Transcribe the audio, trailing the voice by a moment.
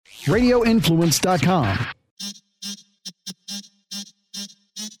radioinfluence.com.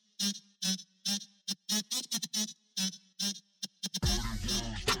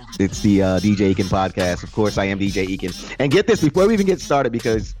 It's the DJ Eakin podcast. Of course, I am DJ Eakin. And get this, before we even get started,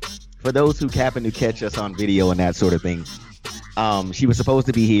 because for those who happen to catch us on video and that sort of thing, she was supposed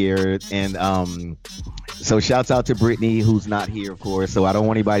to be here. And so shouts out to Brittany, who's not here, of course. So I don't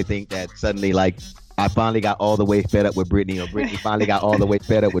want anybody to think that suddenly, like, I finally got all the way fed up with Brittany, or Brittany finally got all the way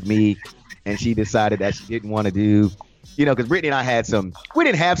fed up with me, and she decided that she didn't want to do, you know, because Brittany and I we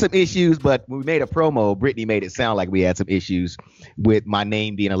didn't have some issues, but when we made a promo, Brittany made it sound like we had some issues with my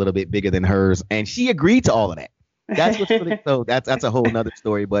name being a little bit bigger than hers, and she agreed to all of that. That's what's really, so that's a whole nother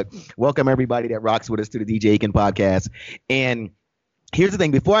story. But welcome everybody that rocks with us to the DJ Eakin podcast. And here's the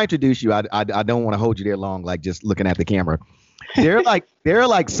thing: before I introduce you, I don't want to hold you there long, like just looking at the camera. There are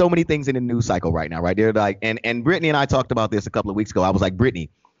like so many things in the news cycle right now, right? They're like, and Brittany and I talked about this a couple of weeks ago. I was like, Brittany,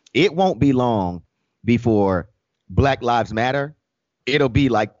 it won't be long before Black Lives Matter. It'll be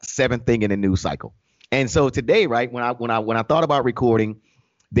like seventh thing in the news cycle. And so today, right, when I thought about recording,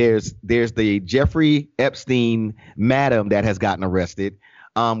 there's the Jeffrey Epstein madam that has gotten arrested.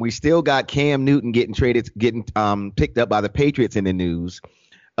 We still got Cam Newton getting picked up by the Patriots in the news.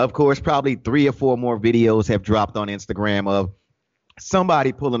 Of course, probably 3 or 4 more videos have dropped on Instagram of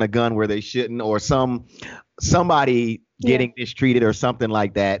somebody pulling a gun where they shouldn't, or somebody getting mistreated or something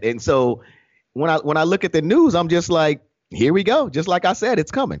like that. And so when I look at the news, I'm just like, here we go. Just like I said,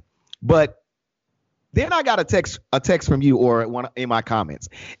 it's coming. But then I got a text from you, or one in my comments.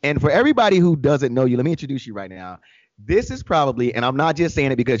 And for everybody who doesn't know you, let me introduce you right now. This is probably, and I'm not just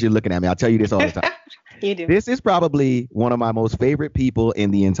saying it because you're looking at me, I'll tell you this all the time. You do. This is probably one of my most favorite people in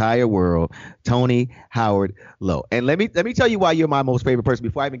the entire world, Tony Howard Lowe. And let me tell you why you're my most favorite person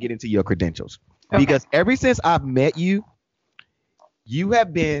before I even get into your credentials. Okay. Because ever since I've met you, you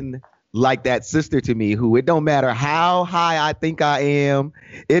have been like that sister to me who, it don't matter how high I think I am,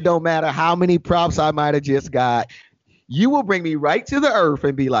 it don't matter how many props I might have just got, you will bring me right to the earth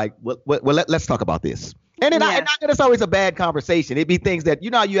and be like, well let's talk about this. And then not that it's always a bad conversation. It'd be things that,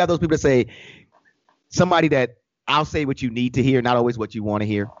 you know, you have those people that say, somebody that I'll say what you need to hear, not always what you want to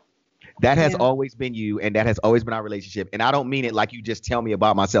hear. That has always been you, and that has always been our relationship. And I don't mean it like you just tell me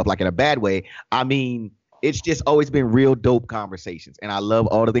about myself, like in a bad way. I mean, it's just always been real dope conversations. And I love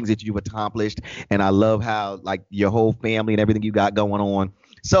all the things that you've accomplished. And I love how, like, your whole family and everything you got going on.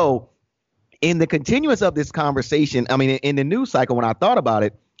 So in the continuance of this conversation, I mean, in the news cycle, when I thought about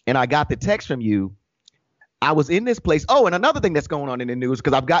it and I got the text from you, I was in this place. Oh, and another thing that's going on in the news,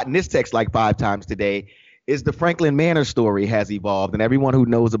 because I've gotten this text like 5 times today, is the Franklin Manor story has evolved. And everyone who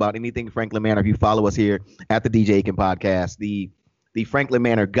knows about anything Franklin Manor, if you follow us here at the DJ Eakin podcast, the Franklin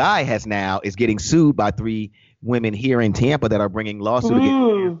Manor guy is getting sued by 3 women here in Tampa that are bringing lawsuit against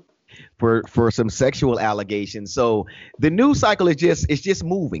him for some sexual allegations. So the news cycle is just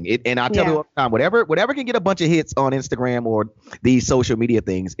moving. And I tell you all the time, whatever can get a bunch of hits on Instagram or these social media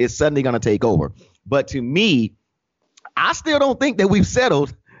things, it's suddenly going to take over. But to me, I still don't think that we've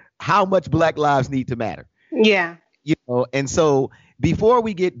settled how much Black lives need to matter. Yeah. You know, and so before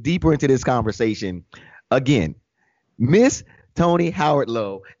we get deeper into this conversation, again, Miss Tony Howard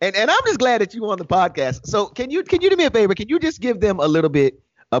Lowe, and I'm just glad that you on the podcast. So can you do me a favor? Can you just give them a little bit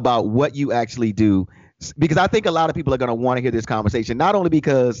about what you actually do? Because I think a lot of people are going to want to hear this conversation, not only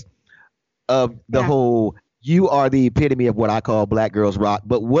because of the whole, you are the epitome of what I call Black girls rock,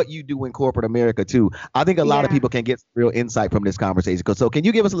 but what you do in corporate America too. I think a lot of people can get real insight from this conversation. So can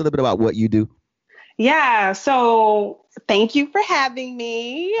you give us a little bit about what you do? Yeah. So thank you for having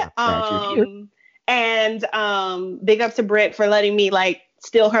me. And big up to Britt for letting me like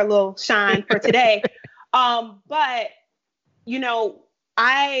steal her little shine for today. But you know,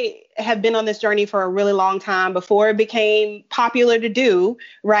 I have been on this journey for a really long time before it became popular to do,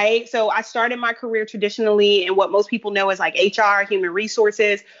 right? So I started my career traditionally in what most people know as like HR, human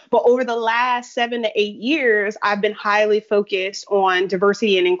resources. But over the last 7 to 8 years, I've been highly focused on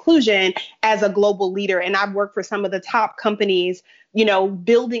diversity and inclusion as a global leader. And I've worked for some of the top companies, you know,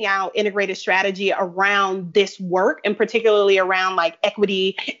 building out integrated strategy around this work, and particularly around like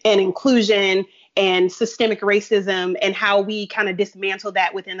equity and inclusion and systemic racism and how we kind of dismantle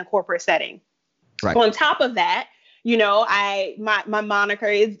that within the corporate setting. Right. So on top of that, you know, my moniker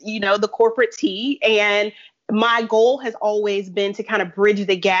is, you know, the corporate T, and my goal has always been to kind of bridge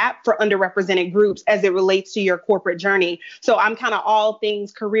the gap for underrepresented groups as it relates to your corporate journey. So I'm kind of all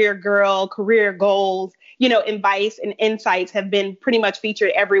things career girl, career goals, you know, advice and insights have been pretty much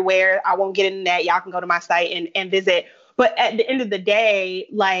featured everywhere. I won't get into that. Y'all can go to my site and visit. But at the end of the day,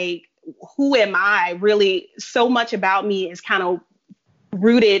 like, who am I? Really, so much about me is kind of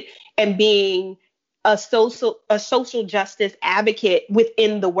rooted in being a social justice advocate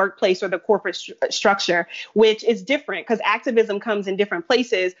within the workplace or the corporate structure, which is different because activism comes in different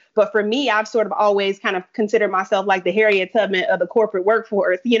places. But for me, I've sort of always kind of considered myself like the Harriet Tubman of the corporate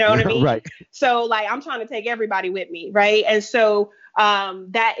workforce. You know what I mean? Right. So like I'm trying to take everybody with me. Right. And so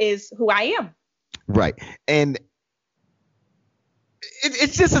that is who I am. Right. And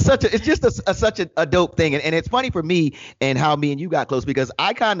it's just such a dope thing. And it's funny for me and how me and you got close because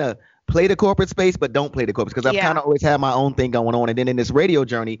I kind of play the corporate space, but don't play the corporate because I've kind of always had my own thing going on. And then in this radio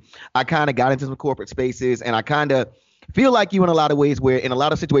journey, I kind of got into some corporate spaces and I kind of feel like you in a lot of ways where in a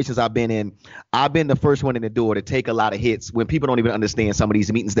lot of situations I've been in, I've been the first one in the door to take a lot of hits when people don't even understand some of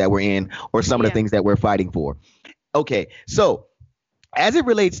these meetings that we're in or some of the things that we're fighting for. Okay. So as it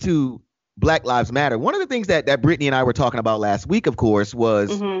relates to Black Lives Matter, one of the things that Brittany and I were talking about last week, of course,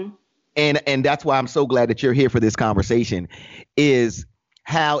 was, and that's why I'm so glad that you're here for this conversation, is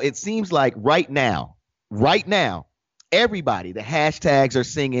how it seems like right now, everybody, the hashtags are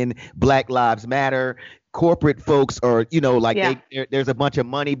singing Black Lives Matter. Corporate folks are, there's a bunch of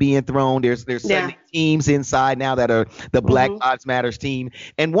money being thrown. There's certain teams inside now that are the Black Lives Matters team.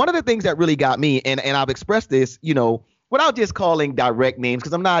 And one of the things that really got me, and I've expressed this, without just calling direct names,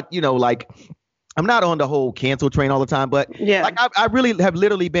 because I'm not, I'm not on the whole cancel train all the time. But like I really have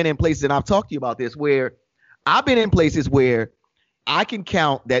literally been in places, and I've talked to you about this, where I've been in places where I can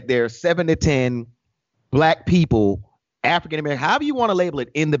count that there are 7 to 10 Black people, African American, however you want to label it,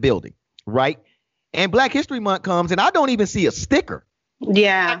 in the building, right? And Black History Month comes, and I don't even see a sticker.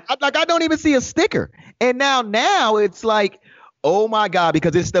 Yeah. I don't even see a sticker. And now it's like, oh my God,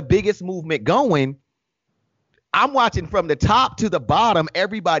 because it's the biggest movement going. I'm watching from the top to the bottom.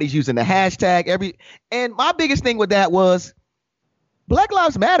 Everybody's using the hashtag. And my biggest thing with that was Black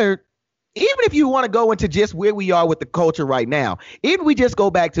Lives Matter. Even if you want to go into just where we are with the culture right now, even we just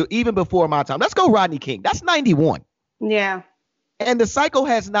go back to even before my time, let's go Rodney King. That's 91. Yeah. And the cycle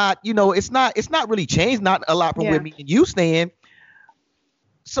has not, it's not really changed, not a lot from where me and you stand.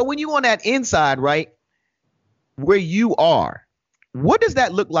 So when you on that inside, right, where you are, what does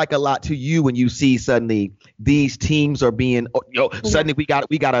that look like a lot to you when you see suddenly these teams are being, suddenly we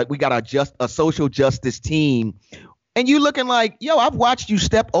got a social justice team. And you looking like, I've watched you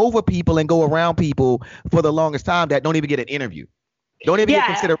step over people and go around people for the longest time that don't even get an interview, don't even get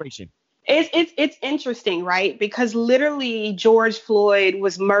consideration. It's interesting, right? Because literally George Floyd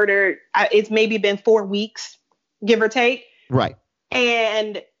was murdered. It's maybe been 4 weeks, give or take. Right.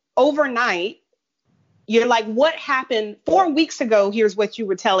 And overnight, you're like, what happened 4 weeks ago? Here's what you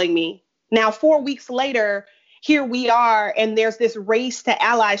were telling me. Now, 4 weeks later, here we are, and there's this race to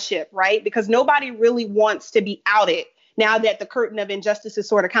allyship, right? Because nobody really wants to be outed now that the curtain of injustice is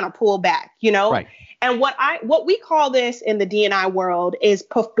sort of kind of pulled back, Right. And what we call this in the D&I world is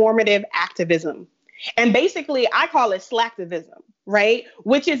performative activism. And basically, I call it slacktivism, right?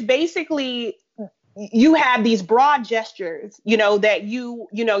 Which is basically you have these broad gestures, that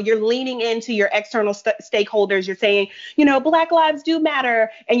you're leaning into your external stakeholders. You're saying, Black lives do matter,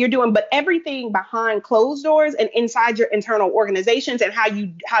 and you're doing, but everything behind closed doors and inside your internal organizations and how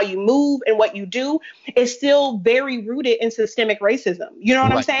you move and what you do is still very rooted in systemic racism. You know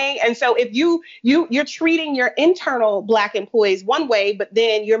what I'm saying? And so if you're treating your internal Black employees one way, but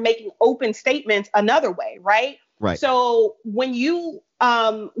then you're making open statements another way, right? Right. So when you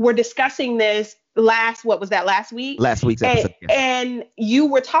were discussing this last week? Last week's episode. And you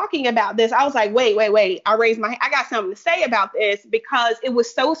were talking about this. I was like, wait. I raised my hand. I got something to say about this because it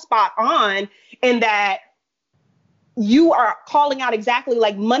was so spot on in that you are calling out exactly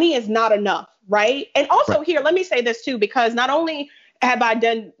like money is not enough, right? And also here, let me say this too, because not only have I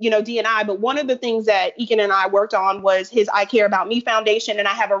done, D&I, but one of the things that Ekin and I worked on was his I Care About Me Foundation. And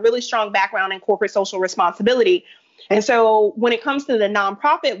I have a really strong background in corporate social responsibility. And so when it comes to the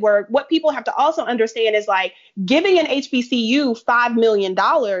nonprofit work, what people have to also understand is like giving an HBCU $5 million,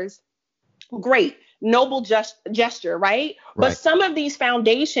 great, noble gesture, right? But some of these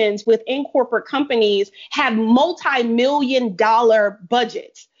foundations within corporate companies have multi-million-dollar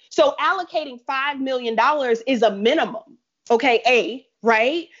budgets. So allocating $5 million is a minimum, okay, A,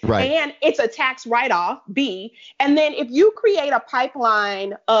 right? And it's a tax write-off, B. And then if you create a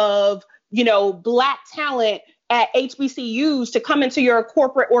pipeline of, Black talent at HBCUs to come into your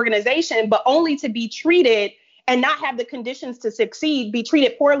corporate organization, but only to be treated and not have the conditions to succeed, be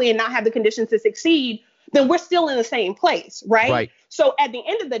treated poorly and not have the conditions to succeed, then we're still in the same place, right? So at the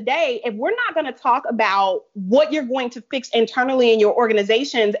end of the day, if we're not going to talk about what you're going to fix internally in your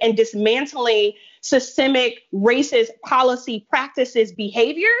organizations and dismantling systemic racist policy practices,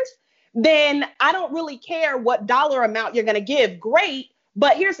 behaviors, then I don't really care what dollar amount you're going to give. Great.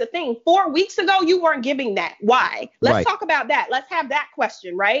 But here's the thing, 4 weeks ago, you weren't giving that. Why? Let's talk about that. Let's have that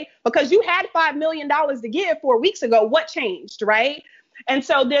question, right? Because you had $5 million to give 4 weeks ago. What changed, right? And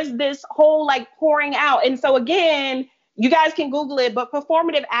so there's this whole like pouring out. And so again, you guys can Google it, but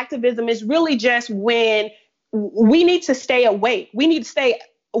performative activism is really just when we need to stay awake. We need to stay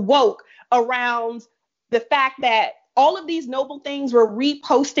woke around the fact that all of these noble things, we're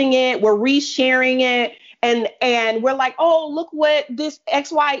reposting it, we're resharing it. And we're like, oh, look what this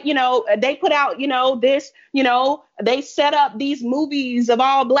XY, they put out, this, they set up these movies of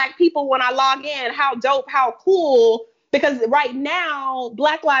all Black people when I log in. How dope, how cool. Because right now,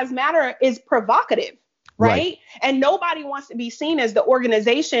 Black Lives Matter is provocative, right? And nobody wants to be seen as the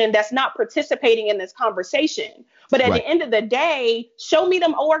organization that's not participating in this conversation. But at the end of the day, show me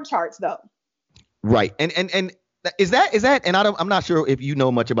them org charts, though. Right. And is that and I'm not sure if you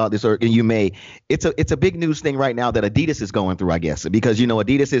know much about this, or you may. It's a big news thing right now that Adidas is going through, I guess, because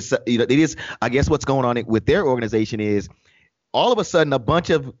Adidas is I guess what's going on with their organization is all of a sudden a bunch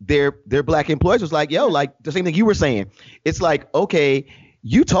of their Black employees was like, yo, like the same thing you were saying. It's like, okay,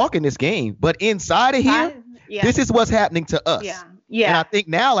 you talking this game, but inside of here, this is what's happening to us. Yeah. And I think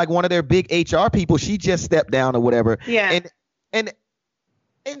now, like one of their big HR people, she just stepped down or whatever. Yeah. And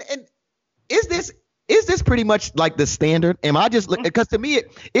is this pretty much like the standard? Am I just because to me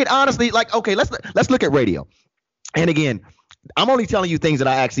it honestly, like, okay, let's look at radio. And again, I'm only telling you things that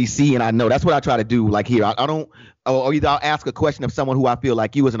I actually see and I know. That's what I try to do. Like here, I don't, or either I'll ask a question of someone who I feel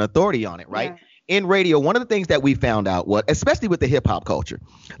like you as an authority on it, right? Yeah. In radio, one of the things that we found out was, especially with the hip hop culture,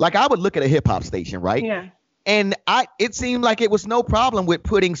 like I would look at a hip hop station, right? Yeah. And it seemed like it was no problem with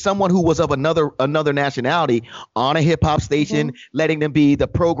putting someone who was of another nationality on a hip hop station, letting them be the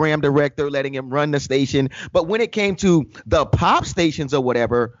program director, letting him run the station. But when it came to the pop stations or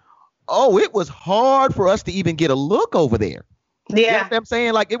whatever, it was hard for us to even get a look over there. Yeah. You know what I'm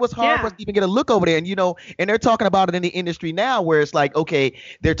saying? Like it was hard for us to even get a look over there. And, and they're talking about it in the industry now where it's like, okay,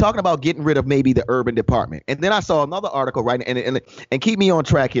 they're talking about getting rid of maybe the urban department. And then I saw another article, right? And keep me on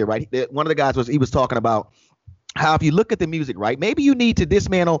track here, right? One of the guys was talking about how if you look at the music, right, maybe you need to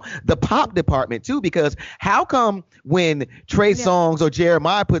dismantle the pop department too, because how come when Trey Songz or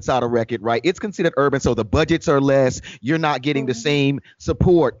Jeremiah puts out a record, right, it's considered urban, so the budgets are less, you're not getting the same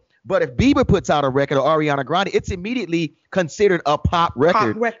support. But if Bieber puts out a record or Ariana Grande, it's immediately considered a pop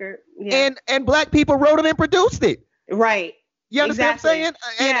record. And Black people wrote it and produced it. Right. You understand what I'm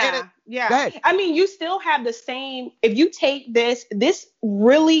saying? Yeah. I mean, you still have the same, if you take this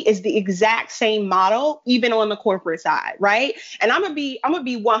really is the exact same model, even on the corporate side, right? And I'm gonna be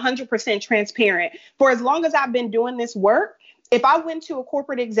 100% transparent. For as long as I've been doing this work, if I went to a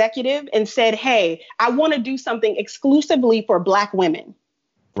corporate executive and said, hey, I want to do something exclusively for Black women,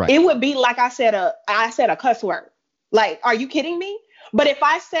 it would be like I said a cuss word. Like, are you kidding me? But if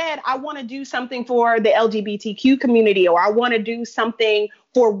I said I want to do something for the LGBTQ community, or I want to do something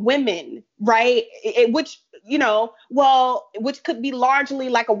for women, right? Which could be largely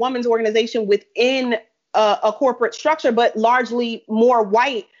like a women's organization within a corporate structure, but largely more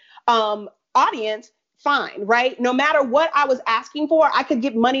white audience, fine, right? No matter what I was asking for, I could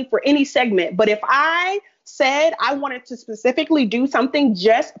get money for any segment. But if I said I wanted to specifically do something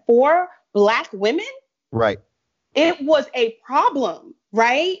just for Black women, right, it was a problem,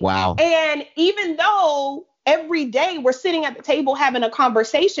 right? Wow. And even though every day we're sitting at the table having a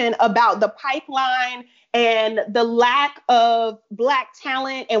conversation about the pipeline and the lack of Black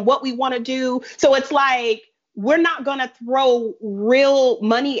talent and what we want to do. So it's like, we're not going to throw real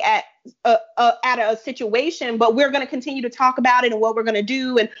money at a situation, but we're going to continue to talk about it and what we're going to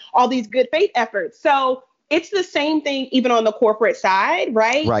do and all these good faith efforts. So it's the same thing even on the corporate side,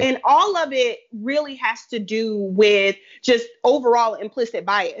 right? And all of it really has to do with just overall implicit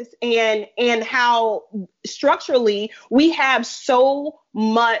bias and how structurally we have so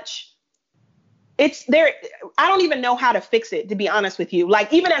much. It's there. I don't even know how to fix it, to be honest with you.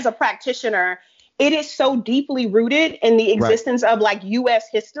 Like, even as a practitioner, it is so deeply rooted in the existence of like U.S.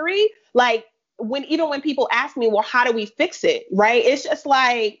 history. Like, when people ask me, well, how do we fix it? Right? It's just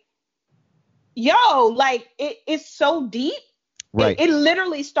like, like it's so deep. Right. It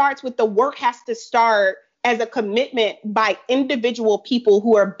literally starts with the work has to start as a commitment by individual people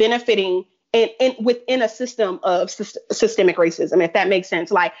who are benefiting within a system of systemic racism, if that makes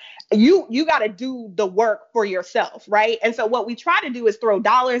sense. Like, you got to do the work for yourself, right? And so what we try to do is throw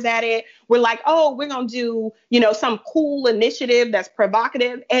dollars at it. We're like, oh, we're going to do, some cool initiative that's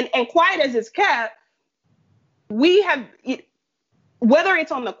provocative. And quiet as it's kept, we have, whether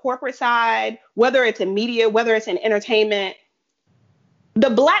it's on the corporate side, whether it's in media, whether it's in entertainment, the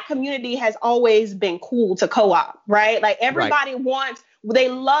Black community has always been cool to co-op, right? Like everybody wants, they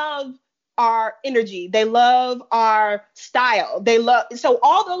love our energy, they love our style, so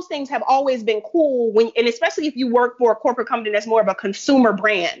all those things have always been cool and especially if you work for a corporate company that's more of a consumer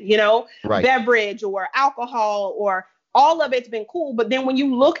brand, beverage or alcohol or all of it's been cool. But then when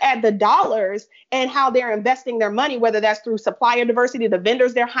you look at the dollars and how they're investing their money, whether that's through supplier diversity, the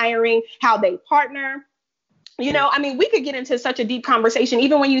vendors they're hiring, how they partner, we could get into such a deep conversation,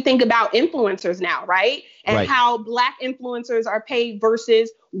 even when you think about influencers now, right? And how Black influencers are paid versus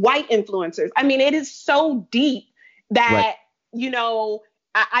white influencers. I mean, it is so deep that,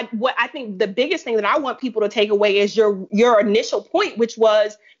 I think the biggest thing that I want people to take away is your initial point, which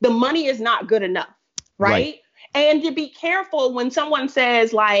was the money is not good enough, right? And to be careful when someone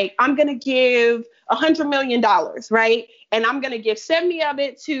says, like, I'm going to give $100 million, right? And I'm going to give 70 of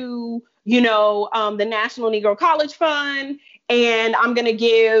it to, the National Negro College Fund, and I'm going to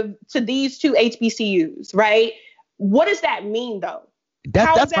give to these two HBCUs, right? What does that mean, though?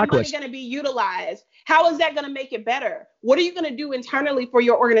 How is that money going to be utilized? How is that going to make it better? What are you going to do internally for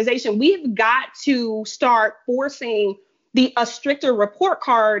your organization? We've got to start forcing a stricter report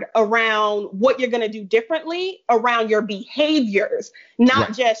card around what you're going to do differently around your behaviors,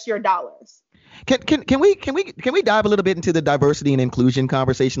 not just your dollars. Can we dive a little bit into the diversity and inclusion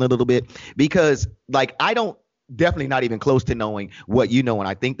conversation a little bit? Because I don't definitely not even close to knowing what you know. And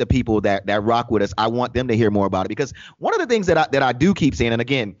I think the people that rock with us, I want them to hear more about it, because one of the things that I do keep saying, and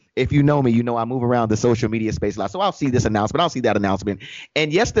again, if you know me, I move around the social media space a lot. So I'll see this announcement. I'll see that announcement.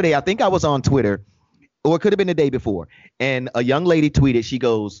 And yesterday, I think I was on Twitter, or it could have been the day before, and a young lady tweeted, she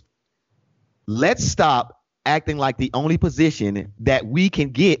goes, "Let's stop acting like the only position that we can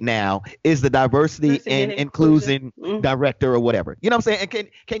get now is the diversity and inclusion director," or whatever. You know what I'm saying? And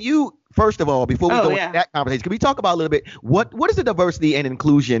can you, first of all, before we go into that conversation, can we talk about a little bit, what is the diversity and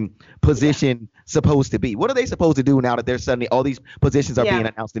inclusion position supposed to be? What are they supposed to do now that there's suddenly all these positions are being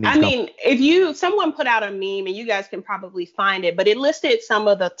announced in these companies? If someone put out a meme, and you guys can probably find it, but it listed some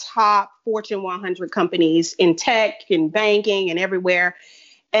of the top Fortune 100 companies in tech and banking and everywhere.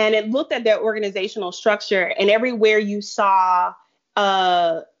 And it looked at their organizational structure, and everywhere you saw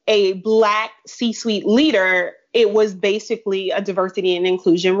a Black C-suite leader, it was basically a diversity and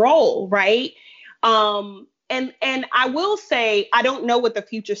inclusion role, right? And I will say, I don't know what the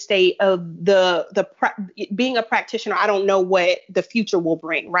future state of being a practitioner, I don't know what the future will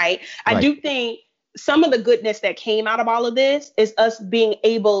bring, right? I do think some of the goodness that came out of all of this is us being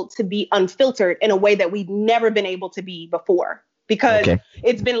able to be unfiltered in a way that we've never been able to be before. Because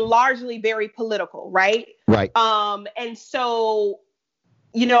it's been largely very political, right? Right. And so,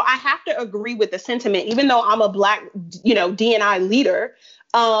 I have to agree with the sentiment, even though I'm a Black, D&I leader,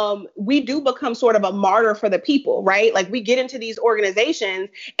 we do become sort of a martyr for the people, right? Like we get into these organizations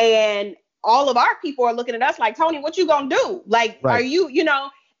and all of our people are looking at us like, Tony, what you gonna do? Like, are you,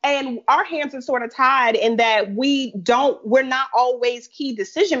 and our hands are sort of tied in that we're not always key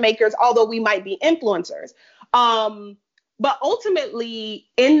decision makers, although we might be influencers. But ultimately,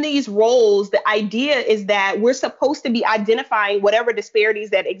 in these roles, the idea is that we're supposed to be identifying whatever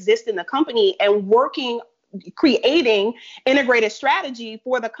disparities that exist in the company and creating integrated strategy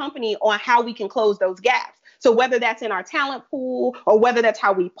for the company on how we can close those gaps. So whether that's in our talent pool, or whether that's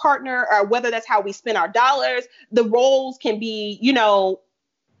how we partner, or whether that's how we spend our dollars, the roles can be,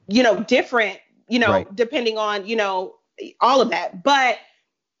 different, depending on, all of that. But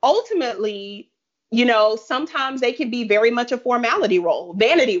ultimately, sometimes they can be very much a formality role,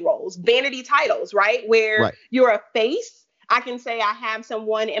 vanity roles, vanity titles, right? Where you're a face. I can say I have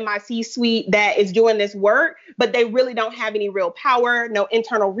someone in my C-suite that is doing this work, but they really don't have any real power, no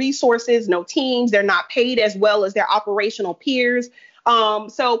internal resources, no teams. They're not paid as well as their operational peers.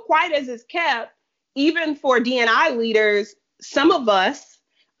 So quiet as it's kept, even for D&I leaders, some of us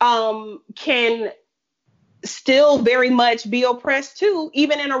can still very much be oppressed too,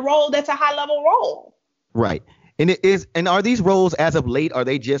 even in a role that's a high level role. Right. And are these roles as of late, are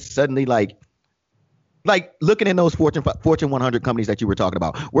they just suddenly like looking in those Fortune 100 companies that you were talking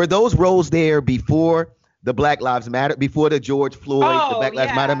about? Were those roles there before the Black Lives Matter, before the George Floyd, the Black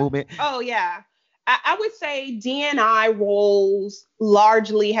Lives Matter movement? Oh, yeah. I would say D&I roles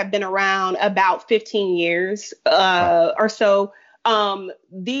largely have been around about 15 years or so.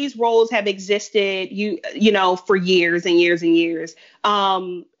 These roles have existed, for years and years and years.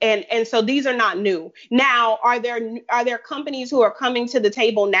 And so these are not new. Now, are there companies who are coming to the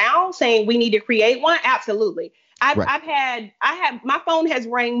table now saying we need to create one? Absolutely. My phone has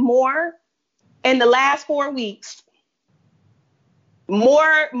rang more in the last 4 weeks,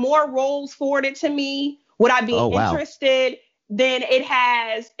 more roles forwarded to me. Would I be interested? than it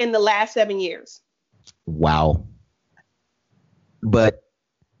has in the last 7 years. Wow. But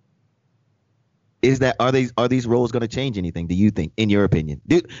are these roles going to change anything? Do you think, in your opinion?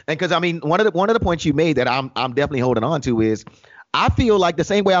 And because I mean, one of the points you made that I'm definitely holding on to is, I feel like the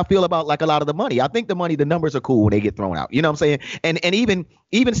same way I feel about like a lot of the money. I think the numbers are cool when they get thrown out. You know what I'm saying? And even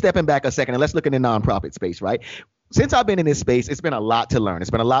stepping back a second, and let's look in the nonprofit space, right? Since I've been in this space, it's been a lot to learn.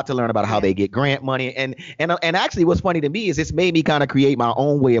 It's been a lot to learn about how they get grant money. And actually what's funny to me is it's made me kind of create my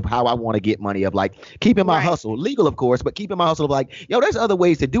own way of how I want to get money, of like keeping my hustle legal, of course, but keeping my hustle of like, there's other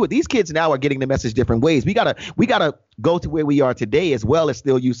ways to do it. These kids now are getting the message different ways. We gotta go to where we are today as well as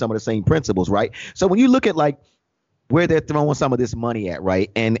still use some of the same principles, right? So when you look at like where they're throwing some of this money at, right?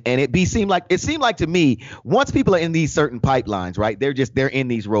 And it seemed like to me, once people are in these certain pipelines, right? They're in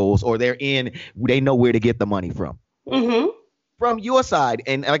these roles, or they know where to get the money from. Mm-hmm. From your side,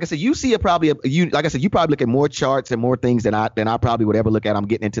 and like I said, you see you probably look at more charts and more things than I probably would ever look at. I'm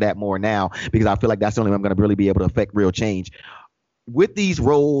getting into that more now because I feel like that's the only way I'm going to really be able to affect real change with these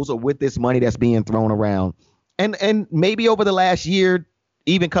roles or with this money that's being thrown around. And maybe over the last year,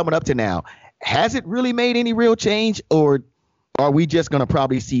 even coming up to now, has it really made any real change, or are we just going to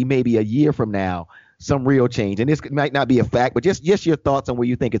probably see maybe a year from now some real change? And this might not be a fact, but just your thoughts on where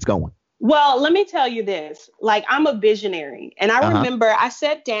you think it's going. Well, let me tell you this. Like, I'm a visionary, and I remember I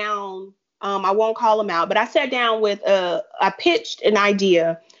sat down. I won't call him out, but I sat down with I pitched an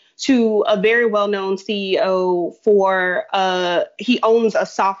idea to a very well-known CEO for he owns a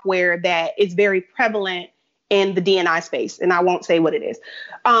software that is very prevalent in the D&I space, and I won't say what it is.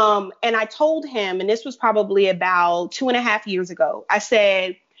 And I told him, and this was probably about 2.5 years ago, I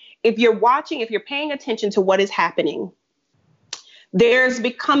said, if you're paying attention to what is happening, there's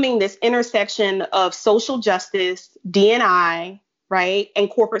becoming this intersection of social justice, D&I, right, and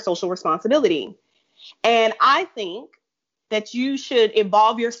corporate social responsibility. And I think that you should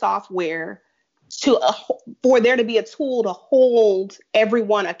evolve your software for there to be a tool to hold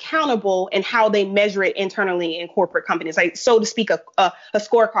everyone accountable and how they measure it internally in corporate companies, like, so to speak, a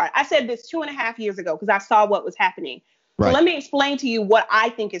scorecard. I said this 2.5 years ago because I saw what was happening. Right. So let me explain to you what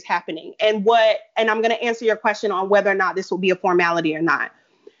I think is happening and I'm going to answer your question on whether or not this will be a formality or not.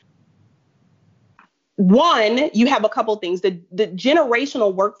 One, you have a couple things. The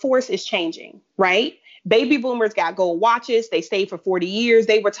generational workforce is changing, right? Baby boomers got gold watches. They stayed for 40 years.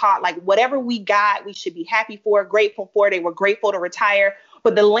 They were taught like whatever we got, we should be happy for, grateful for. They were grateful to retire.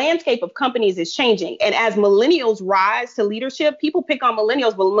 But the landscape of companies is changing. And as millennials rise to leadership, people pick on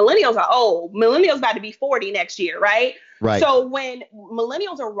millennials, but millennials are old. Millennials about to be 40 next year, right? Right. So when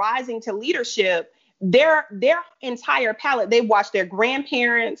millennials are rising to leadership, their entire palette, they watch their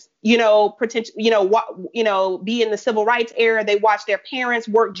grandparents, be in the civil rights era. They watch their parents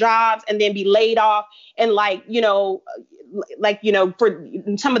work jobs and then be laid off. And for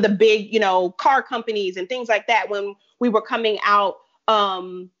some of the big, car companies and things like that, when we were coming out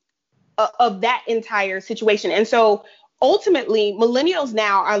of that entire situation. And so ultimately, millennials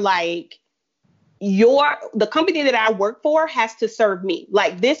now are like, the company that I work for has to serve me.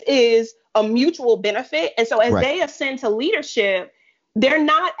 Like, this is a mutual benefit. And so as they ascend to leadership, they're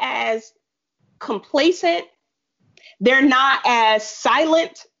not as complacent. They're not as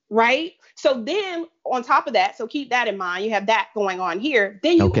silent, right? So then on top of that, so keep that in mind, you have that going on here.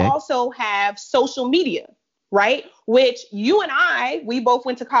 Then you also have social media, right? Which you and we both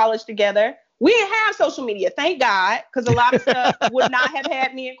went to college together. We didn't have social media, thank God, because a lot of stuff would not have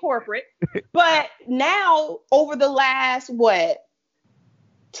had me in corporate. But now, over the last,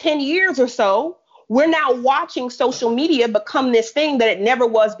 10 years or so, we're now watching social media become this thing that it never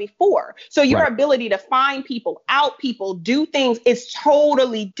was before. So your ability to find people, out people, do things is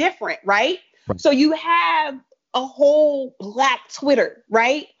totally different, right? So you have a whole Black Twitter,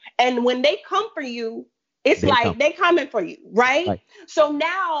 right? And when they come for you, it's they coming for you, right? So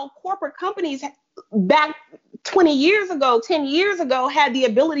now corporate companies back 20 years ago, 10 years ago, had the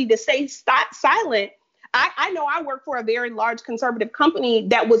ability to stay silent. I know I work for a very large conservative company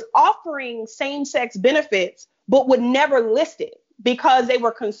that was offering same-sex benefits, but would never list it because they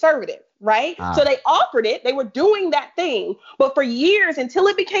were conservative, right? So they offered it. They were doing that thing. But for years, until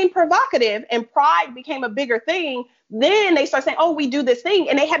it became provocative and pride became a bigger thing, then they start saying, oh, we do this thing.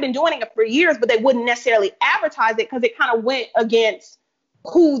 And they had been doing it for years, but they wouldn't necessarily advertise it because it kind of went against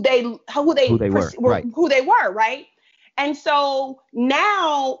who they were, right? And so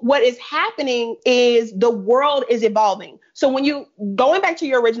now what is happening is the world is evolving. So going back to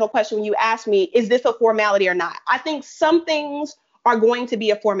your original question, when you asked me, is this a formality or not? I think some things are going to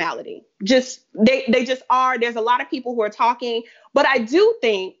be a formality. They just are. There's a lot of people who are talking, but I do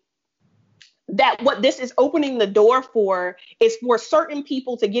think that what this is opening the door for is for certain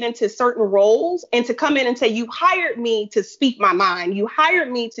people to get into certain roles and to come in and say, you hired me to speak my mind. You hired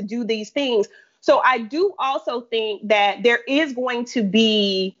me to do these things. So I do also think that there is going to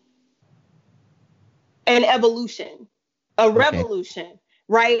be an evolution, a revolution,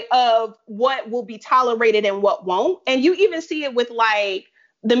 right, of what will be tolerated and what won't. And you even see it with like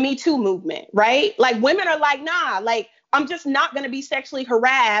the Me Too movement, right? Like women are like, nah, like I'm just not going to be sexually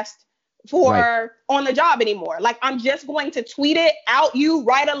harassed for on the job anymore. Like I'm just going to tweet it out. You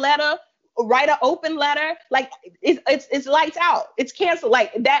write a letter, write an open letter. Like it's lights out. It's canceled.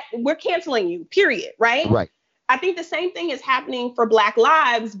 Like that. We're canceling you. Period. Right. Right. I think the same thing is happening for Black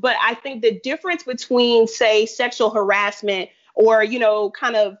lives, but I think the difference between, say, sexual harassment or, you know,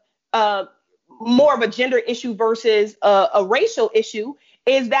 kind of more of a gender issue versus a racial issue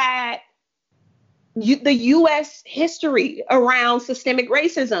is that the U.S. history around systemic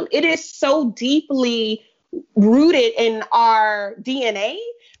racism, it is so deeply rooted in our DNA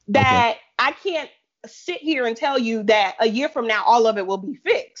that I can't sit here and tell you that a year from now, all of it will be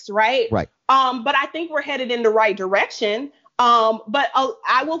fixed. Right. Right. But I think we're headed in the right direction. But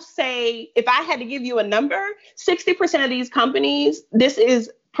I will say, if I had to give you a number, 60% of these companies, this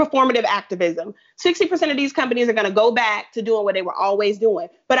is performative activism. 60% of these companies are going to go back to doing what they were always doing.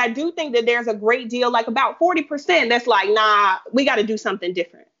 But I do think that there's a great deal, like about 40% that's like, nah, we got to do something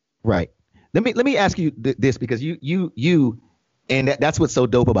different. Right. Let me ask you this, because you and that's what's so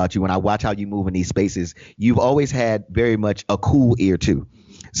dope about you. When I watch how you move in these spaces, you've always had very much a cool ear too.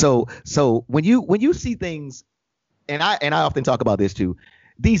 So when you see things, and I often talk about this too,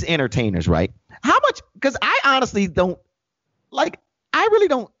 these entertainers, right? How much? Because I honestly don't like. I really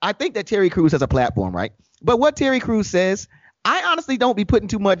don't. I think that Terry Crews has a platform, right? But what Terry Crews says, I honestly don't be putting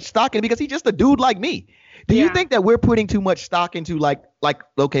too much stock in, because he's just a dude like me. Do you think that we're putting too much stock into like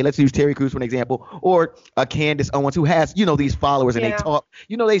okay, let's use Terry Crews for an example, or a Candace Owens who has, you know, these followers and they talk,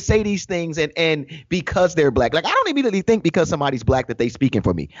 you know, they say these things and because they're Black, like I don't immediately think because somebody's Black that they speaking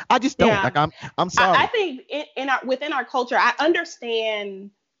for me. I just don't. Like I'm sorry. I think within our culture, I understand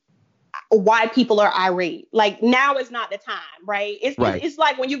why people are irate. Like now is not the time, right? It's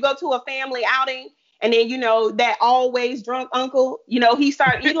like when you go to a family outing and then, you know, that always drunk uncle, you know, he's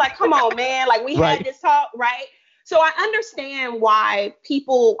like, come on, man. Like we had this talk, right? So I understand why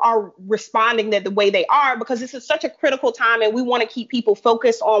people are responding the way they are, because this is such a critical time and we want to keep people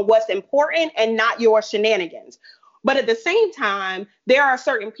focused on what's important and not your shenanigans. But at the same time, there are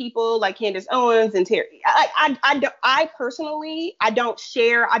certain people like Candace Owens and Terry. I personally, I don't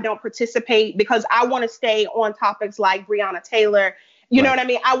share, I don't participate, because I want to stay on topics like Breonna Taylor. You know what I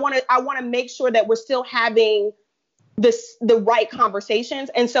mean? I want to make sure that we're still having the right conversations.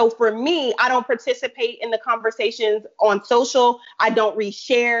 And so for me, I don't participate in the conversations on social. I don't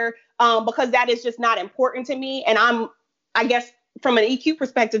reshare because that is just not important to me. And I'm, I guess, from an EQ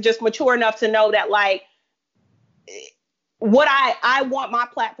perspective, just mature enough to know that, like, what I want my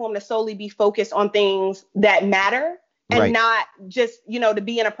platform to solely be focused on things that matter and not just, you know, to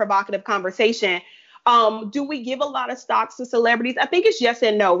be in a provocative conversation. Do we give a lot of stocks to celebrities? I think it's yes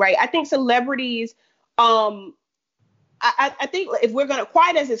and no, right? I think celebrities, I think if we're going to,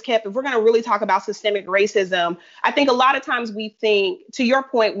 quiet as it's kept, if we're going to really talk about systemic racism, I think a lot of times we think, to your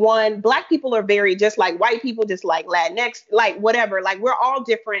point, one, Black people are very just like white people, just like Latinx, like whatever, like we're all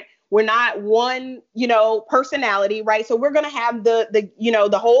different. We're not one, you know, personality, right? So we're going to have the you know,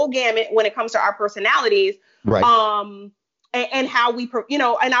 the whole gamut when it comes to our personalities, and how we, you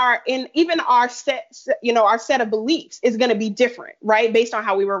know, and even our set, you know, our set of beliefs is going to be different, right? Based on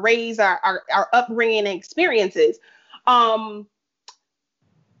how we were raised, our upbringing and experiences. But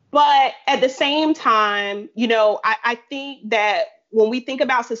at the same time, you know, I think that when we think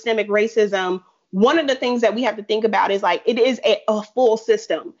about systemic racism, one of the things that we have to think about is like, it is a full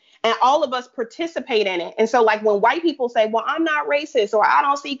system and all of us participate in it. And so like when white people say, well, I'm not racist or I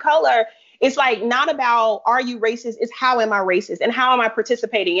don't see color, it's like not about are you racist? It's how am I racist and how am I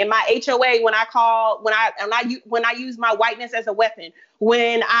participating in my HOA when I use my whiteness as a weapon,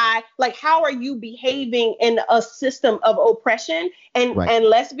 when I like, how are you behaving in a system of oppression? And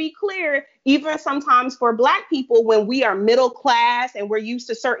let's be clear, even sometimes for Black people, when we are middle class and we're used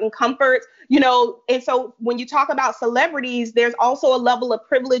to certain comforts, you know, and so when you talk about celebrities, there's also a level of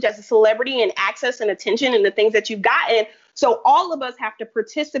privilege as a celebrity and access and attention and the things that you've gotten. So all of us have to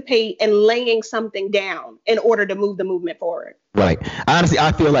participate in laying something down in order to move the movement forward. Right. Honestly,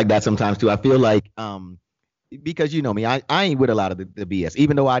 I feel like that sometimes too. I feel like because you know me, I ain't with a lot of the BS,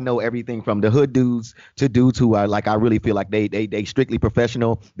 even though I know everything from the hood dudes to dudes who are like, I really feel like they strictly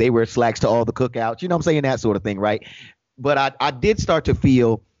professional. They wear slacks to all the cookouts, you know what I'm saying? That sort of thing. Right. But I did start to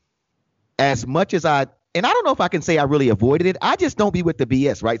feel, as much as and I don't know if I can say I really avoided it. I just don't be with the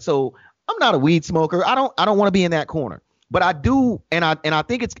BS, right? So I'm not a weed smoker. I don't want to be in that corner, but I do. And I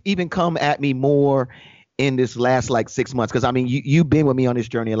think it's even come at me more in this last like 6 months. Cause I mean, you've been with me on this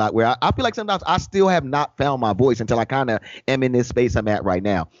journey a lot where I feel like sometimes I still have not found my voice until I kind of am in this space I'm at right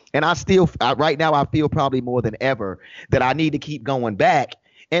now. And right now I feel probably more than ever that I need to keep going back.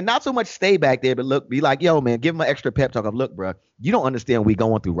 And not so much stay back there, but be like, yo, man, give him an extra pep talk of, look, bro, you don't understand what we're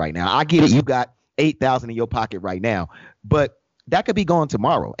going through right now. I get it. You got 8,000 in your pocket right now, but that could be gone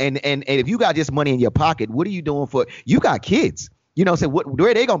tomorrow. And if you got just money in your pocket, what are you doing you got kids? So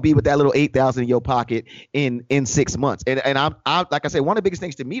where are they going to be with that little 8,000 in your pocket in 6 months? And I'm like I said, one of the biggest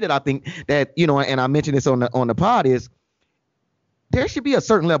things to me that I think that, and I mentioned this on the pod is there should be a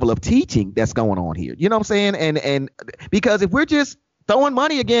certain level of teaching that's going on here. You know what I'm saying? And because if we're just throwing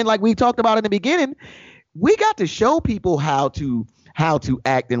money again, like we talked about in the beginning, we got to show people how to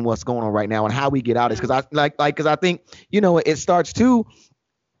act and what's going on right now and how we get out of this. Because I think, it starts too.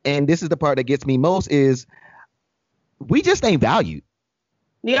 And this is the part that gets me most is we just ain't valued.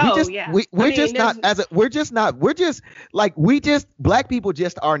 Black people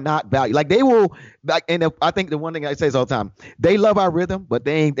just are not valued. Like they will, I think the one thing I say is all the time, they love our rhythm, but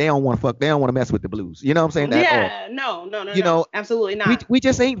they don't want to mess with the blues. You know what I'm saying? No, absolutely not. We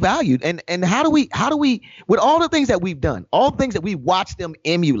just ain't valued. And how do we, with all the things that we've done, all the things that we watch them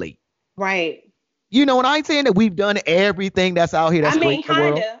emulate. Right. And I ain't saying that we've done everything that's out here. That's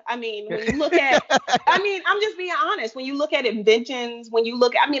kind of. I mean, when you look at, I'm just being honest. When you look at inventions,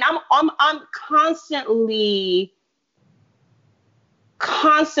 I'm constantly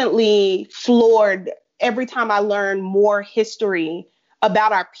floored every time I learn more history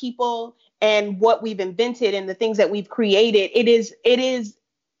about our people and what we've invented and the things that we've created. It is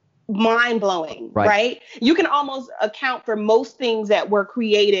mind-blowing, right? You can almost account for most things that were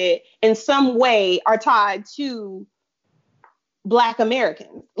created in some way are tied to Black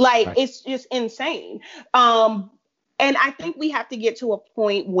Americans. It's just insane. And I think we have to get to a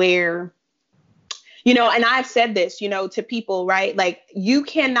point where, and I've said this, to people, right? Like, you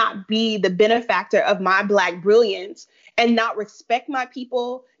cannot be the benefactor of my Black brilliance and not respect my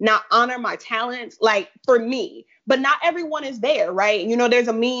people, not honor my talents, like, for me. But not everyone is there, right? There's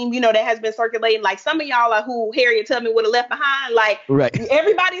a meme, that has been circulating. Like, some of y'all are who Harriet Tubman would have left behind. Like,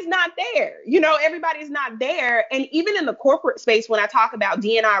 everybody's not there. Everybody's not there. And even in the corporate space, when I talk about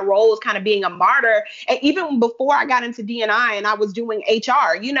D&I roles kind of being a martyr, and even before I got into D&I and I was doing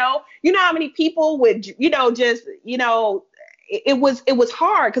HR, you know how many people would, it was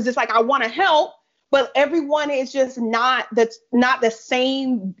hard because it's like, I want to help, but everyone is just not the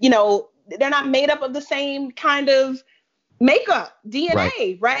same, they're not made up of the same kind of makeup,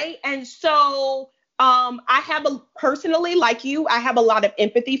 DNA, right? And so I have personally, like you, I have a lot of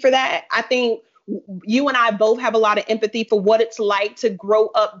empathy for that. I think you and I both have a lot of empathy for what it's like to grow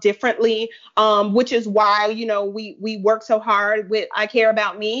up differently, which is why, we work so hard with I Care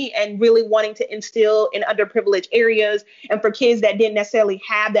About Me and really wanting to instill in underprivileged areas and for kids that didn't necessarily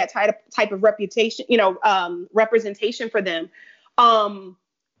have that type of reputation, representation for them.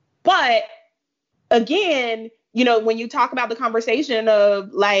 But again, when you talk about the conversation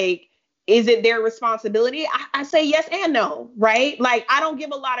of like, is it their responsibility? I say yes and no, right? Like, I don't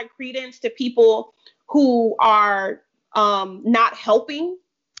give a lot of credence to people who are not helping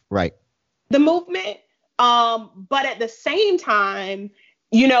the movement. But at the same time,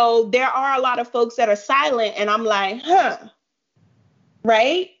 there are a lot of folks that are silent and I'm like,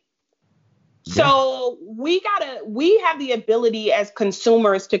 right? Yeah. So we have the ability as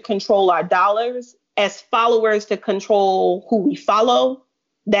consumers to control our dollars, as followers to control who we follow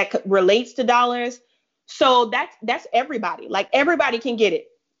that relates to dollars. So that's everybody. Like, everybody can get it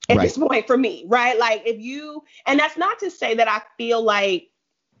at this point for me, right? Like, and that's not to say that I feel like,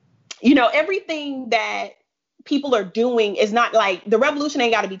 everything that people are doing is not like the revolution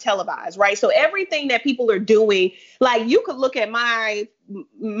ain't got to be televised, right? So everything that people are doing, like, you could look at my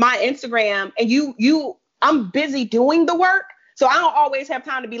Instagram and I'm busy doing the work. So I don't always have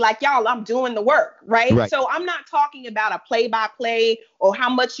time to be like, y'all, I'm doing the work, right? So I'm not talking about a play-by-play or how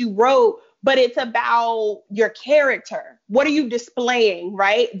much you wrote, but it's about your character. What are you displaying,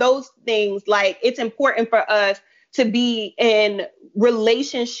 right? Those things, like, it's important for us to be in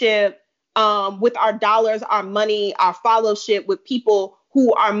relationship with our dollars, our money, our followership with people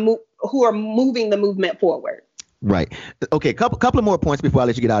who are moving the movement forward. Right. Okay. Couple of more points before I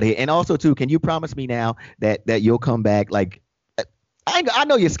let you get out of here. And also, too, can you promise me now that you'll come back? Like, I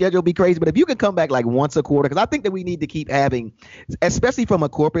know your schedule will be crazy, but if you can come back like once a quarter, because I think that we need to keep having, especially from a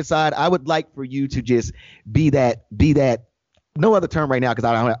corporate side, I would like for you to just be that no other term right now because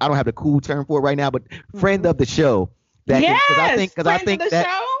I don't have the cool term for it right now, but friend of the show. Yes, Because I think that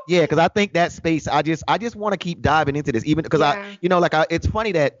show? yeah, because I think that space I just want to keep diving into this even because it's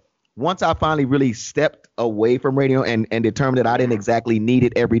funny that once I finally really stepped away from radio and determined that I didn't exactly need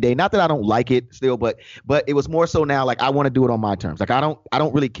it every day. Not that I don't like it still, but it was more so now like I want to do it on my terms. Like I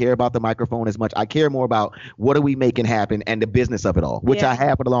don't really care about the microphone as much. I care more about what are we making happen and the business of it all, which I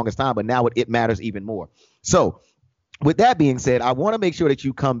have for the longest time, but now it matters even more. So with that being said, I want to make sure that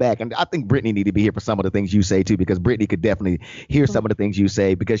you come back. And I think Brittany need to be here for some of the things you say, too, because Brittany could definitely hear some of the things you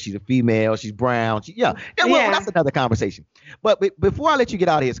say because she's a female. She's brown. That's another conversation. But before I let you get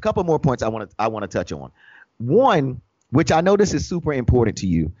out of here, there's a couple more points I want to touch on. One, which I know this is super important to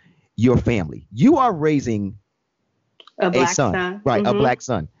you, your family. You are raising a son, right? A black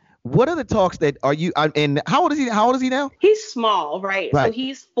son. What are the talks that are you and how old is he? How old is he now? He's small, right? So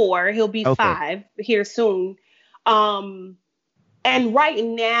he's 4. He'll be 5 here soon. And right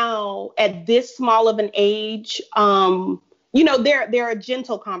now at this small of an age, there are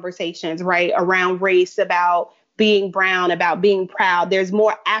gentle conversations, right, around race, about being brown, about being proud. There's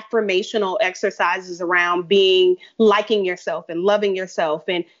more affirmational exercises around liking yourself and loving yourself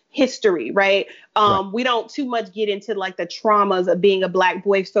and history, right? We don't too much get into like the traumas of being a black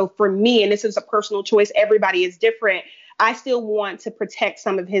boy. So for me, and this is a personal choice, everybody is different. I still want to protect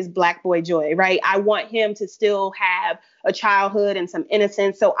some of his black boy joy, right? I want him to still have a childhood and some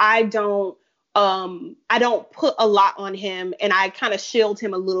innocence. So I don't put a lot on him, and I kind of shield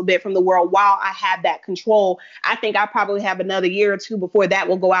him a little bit from the world while I have that control. I think I probably have another year or two before that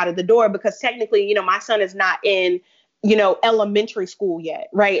will go out of the door because technically, my son is not in, elementary school yet.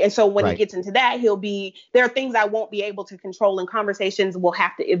 Right. And so when he gets into that, there are things I won't be able to control and conversations will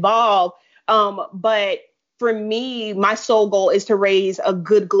have to evolve. But for me, my sole goal is to raise a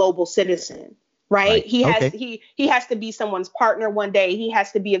good global citizen, right? He has to be someone's partner one day. He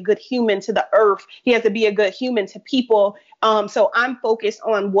has to be a good human to the earth. He has to be a good human to people. So I'm focused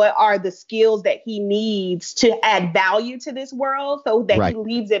on what are the skills that he needs to add value to this world so that he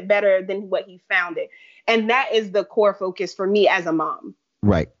leaves it better than what he found it. And that is the core focus for me as a mom.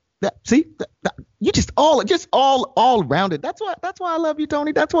 Right. You just all rounded. That's why I love you,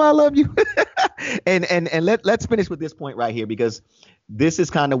 Toni. That's why I love you. and let's finish with this point right here, because this is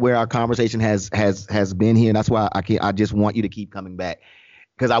kind of where our conversation has been here. And that's why I just want you to keep coming back,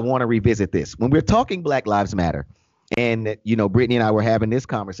 because I want to revisit this. When we're talking Black Lives Matter, and Brittany and I were having this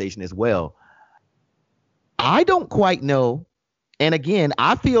conversation as well, I don't quite know. And again,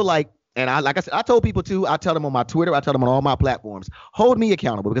 I feel like, and like I said, I told people too, I tell them on my Twitter, I tell them on all my platforms, hold me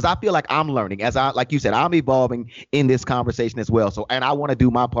accountable, because I feel like I'm learning like you said, I'm evolving in this conversation as well. So, and I want to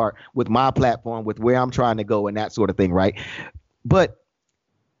do my part with my platform, with where I'm trying to go and that sort of thing. Right. But,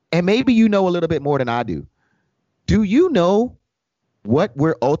 and maybe a little bit more than I do. Do you know what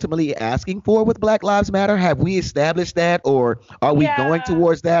we're ultimately asking for with Black Lives Matter? Have we established that, or are we going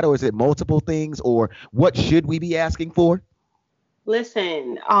towards that, or is it multiple things, or what should we be asking for?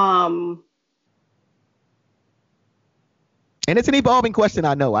 Listen, and it's an evolving question.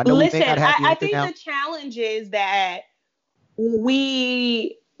 I know. Listen, I think the challenge is that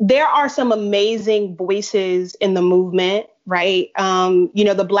there are some amazing voices in the movement, right?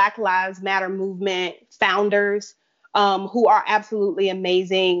 The Black Lives Matter movement founders, who are absolutely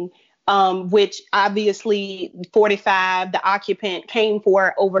amazing. Which obviously 45, the occupant, came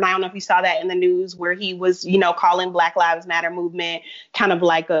for overnight. I don't know if you saw that in the news, where he was, calling Black Lives Matter movement kind of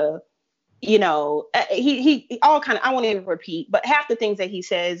like he all kind of, I won't even repeat, but half the things that he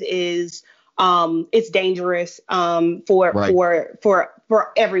says is, it's dangerous, for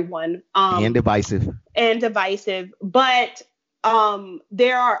everyone. And divisive. But,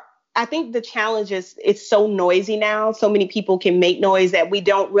 I think the challenge is it's so noisy now. So many people can make noise that we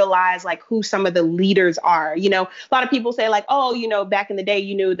don't realize like who some of the leaders are. A lot of people say like, oh, back in the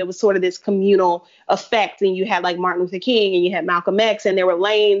day, there was sort of this communal effect, and you had like Martin Luther King and you had Malcolm X, and there were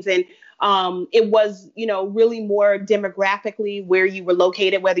lanes, and it was, really more demographically where you were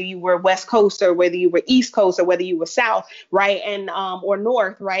located, whether you were West Coast or whether you were East Coast or whether you were South, right? And or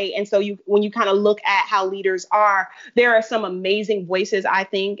North, right? And so when you kind of look at how leaders are, there are some amazing voices, I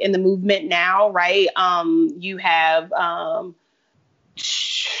think, in the movement now, right? You have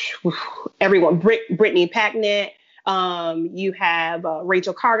everyone, Brittany Packnett. You have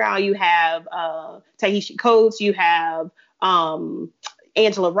Rachel Cargile. You have Tahishi Coates. You have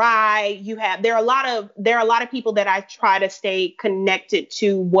Angela Rye. There are a lot of people that I try to stay connected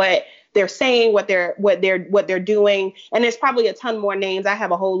to what they're saying, what they're doing. And there's probably a ton more names. I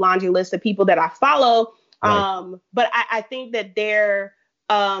have a whole laundry list of people that I follow. Right. But I think that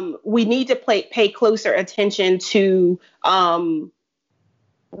we need to pay closer attention to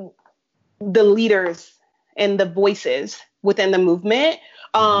the leaders and the voices within the movement,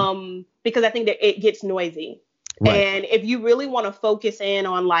 because I think that it gets noisy. Right. And if you really want to focus in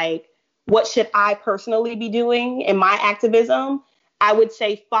on like, what should I personally be doing in my activism, I would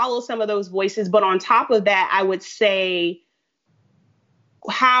say follow some of those voices. But on top of that, I would say,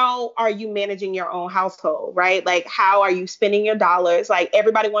 how are you managing your own household, right? Like, how are you spending your dollars? Like,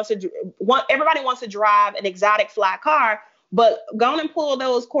 everybody wants to drive an exotic fly car, but go on and pull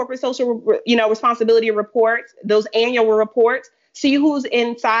those corporate social, responsibility reports, those annual reports. See who's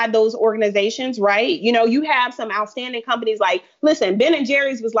inside those organizations, right? You have some outstanding companies like, listen, Ben &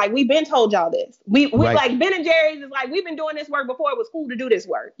 Jerry's was like, we've been told y'all this. We right. Like, Ben & Jerry's is like, we've been doing this work before it was cool to do this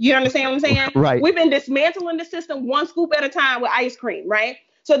work. You understand what I'm saying? Right. We've been dismantling the system one scoop at a time with ice cream, right?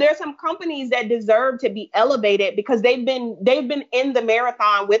 So there's some companies that deserve to be elevated because they've been in the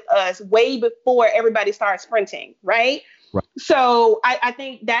marathon with us way before everybody started sprinting, right? Right. So I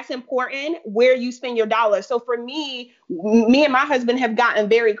think that's important, where you spend your dollars. So for me and my husband have gotten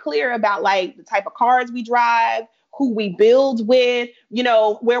very clear about like the type of cars we drive, who we build with,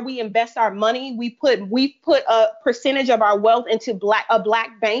 where we invest our money. We put a percentage of our wealth into a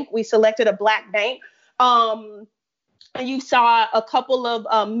black bank. We selected a black bank. And you saw a couple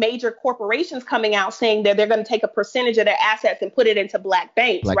of major corporations coming out saying that they're going to take a percentage of their assets and put it into black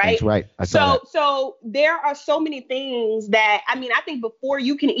banks, right? Banks, right. I saw that. So there are so many things that, I think before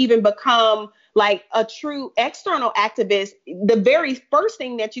you can even become like a true external activist, the very first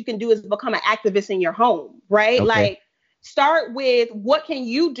thing that you can do is become an activist in your home, right? Okay. Like, start with, what can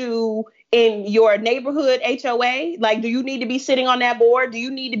you do in your neighborhood HOA? Like, do you need to be sitting on that board? Do you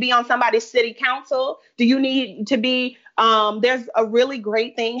need to be on somebody's city council? Do you need to be, there's a really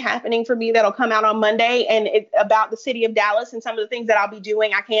great thing happening for me that'll come out on Monday, and it's about the city of Dallas and some of the things that I'll be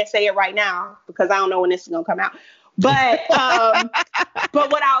doing. I can't say it right now because I don't know when this is going to come out. But,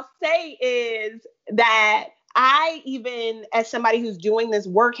 but what I'll say is that I, even as somebody who's doing this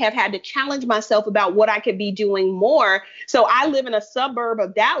work, have had to challenge myself about what I could be doing more. So I live in a suburb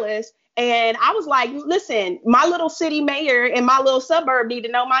of Dallas, and I was like, listen, my little city mayor in my little suburb need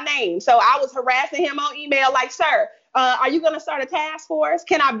to know my name. So I was harassing him on email like, sir, are you going to start a task force?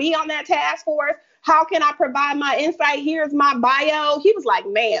 Can I be on that task force? How can I provide my insight? Here's my bio. He was like,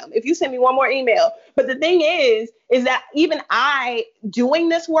 ma'am, if you send me one more email. But the thing is that even I, doing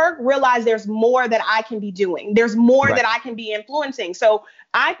this work, realize there's more that I can be doing. There's more that I can be influencing. So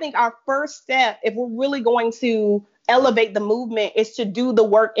I think our first step, if we're really going to elevate the movement, is to do the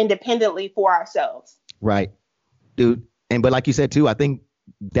work independently for ourselves. Right. Dude. But like you said, too, I think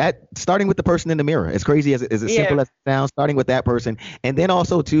that starting with the person in the mirror, as crazy as simple as it sounds, starting with that person. And then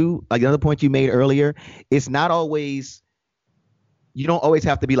also, too, like another point you made earlier, it's not always, you don't always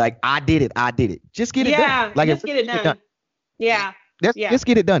have to be like, I did it. Just get it done. Like, just get it done. Yeah. Just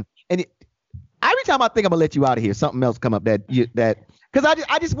get it done. And every time I think I'm gonna let you out of here, something else come up because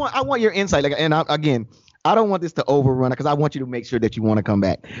I want your insight. Like, and I don't want this to overrun it because I want you to make sure that you want to come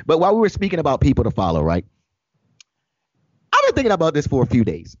back. But while we were speaking about people to follow, right? I've been thinking about this for a few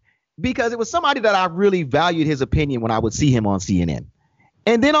days because it was somebody that I really valued his opinion when I would see him on CNN.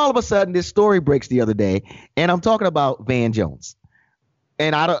 And then all of a sudden this story breaks the other day, and I'm talking about Van Jones.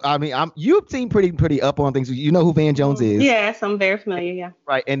 And you seem pretty up on things. You know who Van Jones is? Yes, I'm very familiar. Yeah.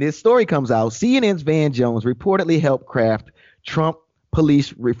 Right. And this story comes out. CNN's Van Jones reportedly helped craft Trump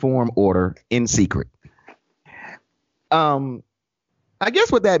police reform order in secret. I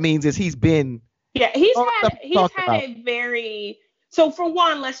guess what that means is he's been. Yeah, he's had a very, so for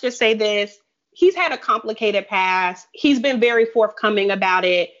one, let's just say this, he's had a complicated past. He's been very forthcoming about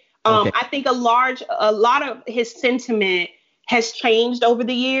it. Okay. I think a lot of his sentiment has changed over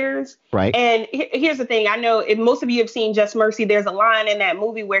the years. Right. And here's the thing. I know if most of you have seen Just Mercy, there's a line in that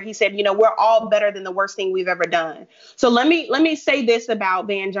movie where he said, we're all better than the worst thing we've ever done. So let me say this about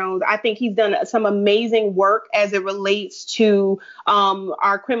Van Jones. I think he's done some amazing work as it relates to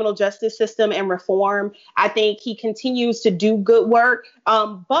our criminal justice system and reform. I think he continues to do good work.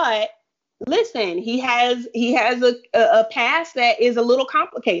 But listen, he has a past that is a little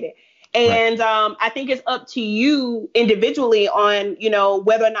complicated. And I think it's up to you individually on,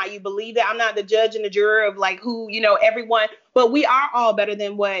 whether or not you believe that. I'm not the judge and the juror of like who, everyone, but we are all better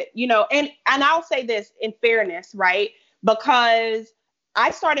than what, and I'll say this in fairness, right? Because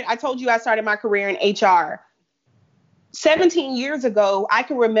I told you I started my career in HR. 17 years ago, I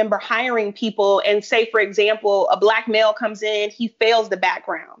can remember hiring people and say, for example, a black male comes in, he fails the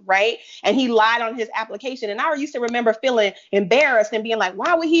background, right? And he lied on his application. And I used to remember feeling embarrassed and being like,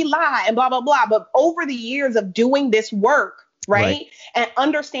 why would he lie? And blah, blah, blah. But over the years of doing this work, right? And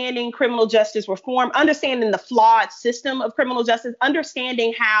understanding criminal justice reform, understanding the flawed system of criminal justice,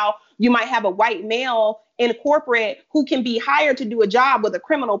 understanding how you might have a white male in corporate who can be hired to do a job with a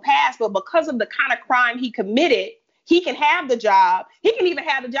criminal past, but because of the kind of crime he committed, he can have the job. He can even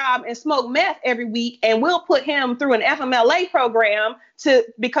have the job and smoke meth every week, and we'll put him through an FMLA program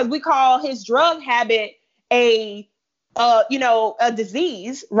because we call his drug habit a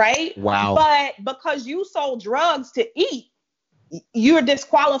disease, right? Wow. But because you sold drugs to eat, you're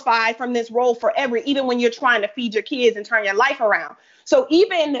disqualified from this role forever, even when you're trying to feed your kids and turn your life around. So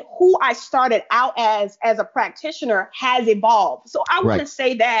even who I started out as a practitioner has evolved. So I want to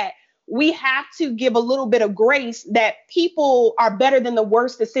say that we have to give a little bit of grace that people are better than the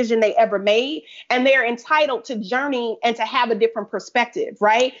worst decision they ever made. And they're entitled to journey and to have a different perspective,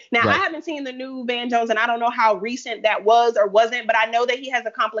 right? Now, I haven't seen the new Van Jones, and I don't know how recent that was or wasn't, but I know that he has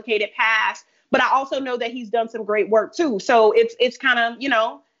a complicated past. But I also know that he's done some great work, too. So it's kind of,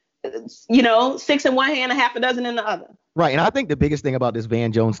 six in one hand, a half a dozen in the other. Right. And I think the biggest thing about this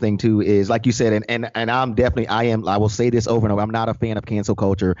Van Jones thing, too, is like you said, and I will say this over and over. I'm not a fan of cancel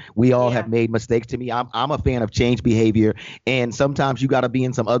culture. We all have made mistakes. To me, I'm a fan of change behavior. And sometimes you got to be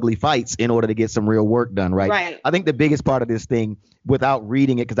in some ugly fights in order to get some real work done. Right. I think the biggest part of this thing, without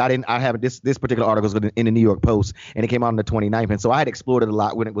reading it, because I have this particular article was in the New York Post, and it came out on the 29th. And so I had explored it a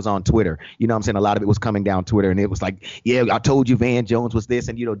lot when it was on Twitter. You know what I'm saying? A lot of it was coming down Twitter, and it was like, yeah, I told you Van Jones was this.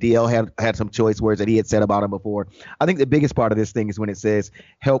 And, DL had some choice words that he had said about him before. I think the biggest part of this thing is when it says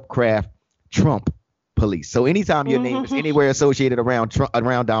help craft Trump police. So anytime your name is anywhere associated around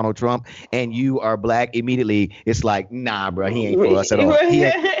Donald Trump and you are black, immediately it's like, nah, bro, he ain't for us at all.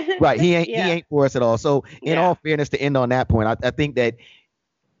 He ain't for us at all. So in all fairness, to end on that point, I think that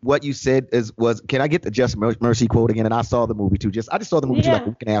what you said was, can I get the Just Mercy quote again? And I saw the movie too. I just saw the movie like a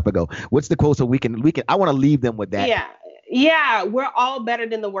week and a half ago. What's the quote so we can? I want to leave them with that. Yeah, we're all better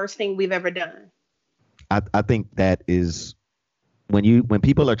than the worst thing we've ever done. I think that is when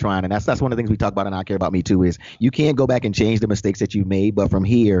people are trying, and that's one of the things we talk about, and I Care About Me Too, is you can't go back and change the mistakes that you made, but from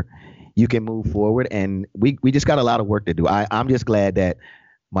here you can move forward, and we just got a lot of work to do. I'm just glad that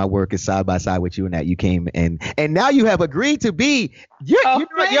my work is side by side with you, and that you came and now you have agreed to be friend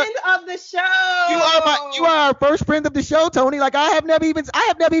of the show. You are our first friend of the show, Tony. Like I have never even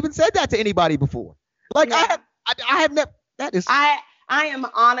said that to anybody before. Like I have never. That is. I am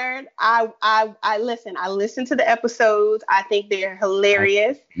honored. I listen. I listen to the episodes. I think they're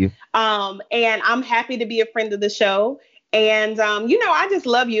hilarious. And I'm happy to be a friend of the show. And I just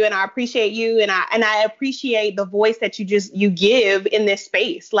love you, and I appreciate you, and I appreciate the voice that you give in this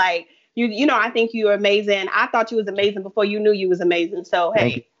space. Like I think you're amazing. I thought you was amazing before you knew you was amazing. So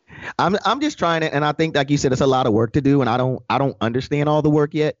hey. I'm just trying to, and I think, like you said, it's a lot of work to do, and I don't understand all the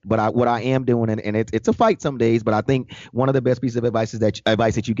work yet. But what I am doing, and it's a fight some days. But I think one of the best pieces of advice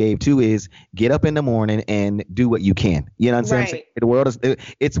that you gave too is get up in the morning and do what you can. You know what I'm saying? The world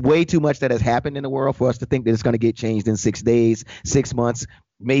it's way too much that has happened in the world for us to think that it's going to get changed in 6 days, 6 months,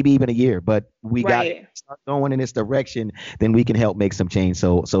 maybe even a year. But we got to start going in this direction, then we can help make some change.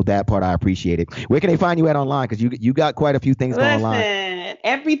 So that part I appreciate it. Where can they find you at online? Because you got quite a few things going online.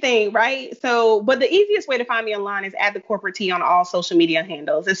 Everything, right? So, but the easiest way to find me online is at The Corporate T on all social media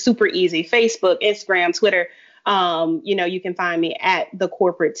handles. It's super easy. Facebook, Instagram, Twitter. You can find me at The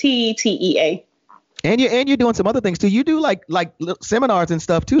Corporate T, TEA. And you're doing some other things too. You do like seminars and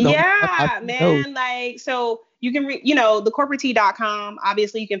stuff too. Man. Like, so you can read, thecorporatet.com.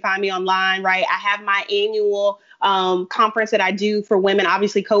 Obviously you can find me online, right? I have my annual conference that I do for women.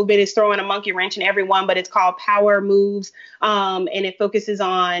 Obviously COVID is throwing a monkey wrench in everyone, but it's called Power Moves. And it focuses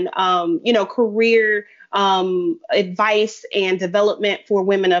on, career advice and development for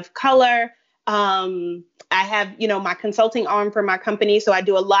women of color. I have, my consulting arm for my company. So I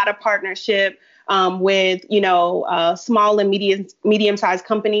do a lot of partnership with, small and medium-sized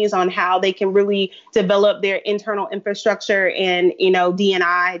companies on how they can really develop their internal infrastructure and,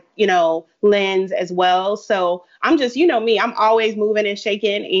 D&I, lens as well. So I'm just, me, I'm always moving and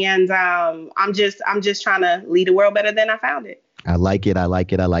shaking, and I'm just trying to lead the world better than I found it. I like it.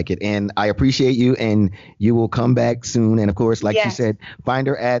 And I appreciate you, and you will come back soon. And of course, like you said, find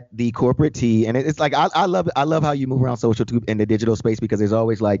her at The Corporate T. And it's like, I love how you move around social too in the digital space, because there's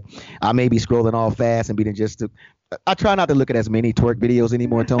always like, I may be scrolling all fast and being I try not to look at as many twerk videos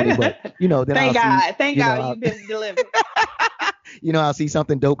anymore, Tony, but then Thank God you've been delivered. I'll see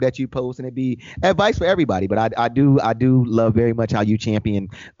something dope that you post, and it'd be advice for everybody. But I do love very much how you champion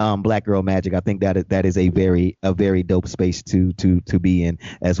Black Girl Magic. I think that is a very dope space to be in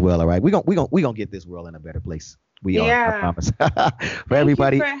as well. All right, we gonna get this world in a better place. We are, I promise. For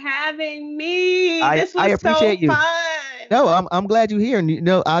everybody. Thank you for having me. I appreciate so you. Fun. No, I'm glad you're here. And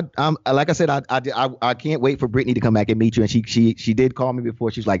I'm like I said, I can't wait for Brittany to come back and meet you. And she did call me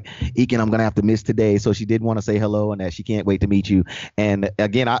before. She's like, Ekin, I'm gonna have to miss today. So she did want to say hello and that she can't wait to meet you. And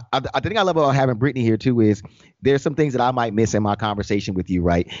again, I think I love about having Brittany here too is there's some things that I might miss in my conversation with you,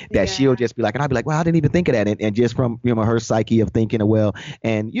 right? That she'll just be like, and I'll be like, well, I didn't even think of that. And just from her psyche of thinking, well,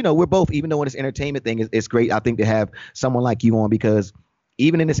 and we're both, even though in this entertainment thing, it's great, I think, to have someone like you on, because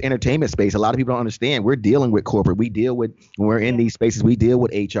even in this entertainment space, a lot of people don't understand. We're dealing with corporate. We deal with, when we're in these spaces, we deal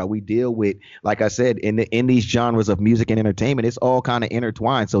with HR. We deal with, like I said, in these genres of music and entertainment, it's all kind of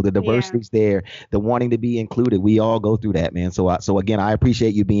intertwined. So the diversity's there, the wanting to be included. We all go through that, man. So again, I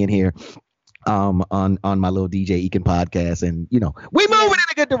appreciate you being here on my little DJ Ekin podcast, and we moving in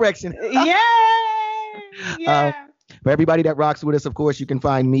a good direction. Yeah. For everybody that rocks with us, of course, you can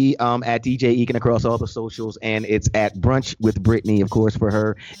find me at DJ Ekin across all the socials, and it's at Brunch with Brittany, of course, for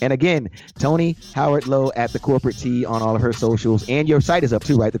her. And again, Tony Howard Lowe at The Corporate Tea on all of her socials. And your site is up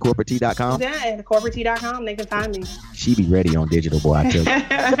too, right? TheCorporateTea.com? Yeah, TheCorporateTea.com. They can find me. She be ready on digital, boy, I tell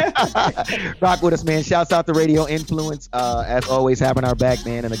you. Rock with us, man. Shouts out to Radio Influence, as always, having our back,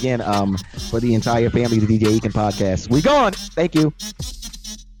 man. And again, for the entire family of the DJ Ekin podcast, we gone. Thank you.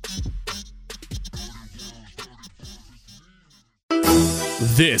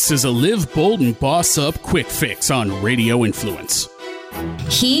 This is a Live Bold and Boss Up quick fix on Radio Influence.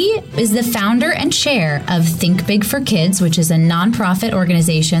 He is the founder and chair of Think Big for Kids, which is a nonprofit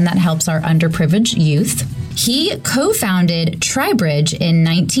organization that helps our underprivileged youth. He co-founded TriBridge in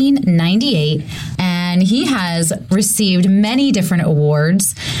 1998, and he has received many different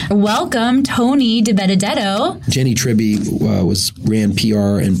awards. Welcome, Tony DiBenedetto. Jenny Tribby ran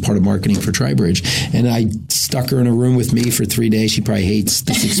PR and part of marketing for TriBridge, and I stuck her in a room with me for 3 days. She probably hates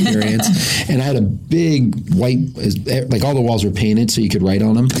this experience. And I had a big white, like all the walls were painted so you could write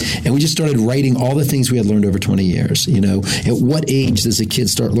on them. And we just started writing all the things we had learned over 20 years. At what age does a kid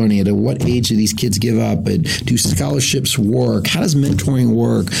start learning it? At what age do these kids give up? And do scholarships work? How does mentoring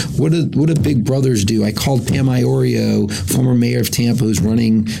work? What do Big Brothers do? I called Pam Iorio, former mayor of Tampa, who's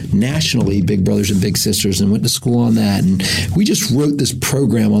running nationally Big Brothers and Big Sisters, and went to school on that. And we just wrote this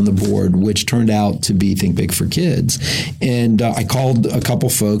program on the board, which turned out to be Think Big for Kids. And I called a couple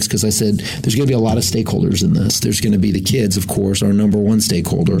folks because I said, there's going to be a lot of stakeholders in this. There's going to be the kids, of course, our number one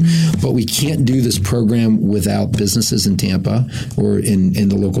stakeholder. But we can't do this program without businesses in Tampa or in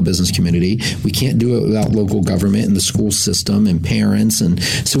the local business community. We can't do it without local government and the school system and parents. And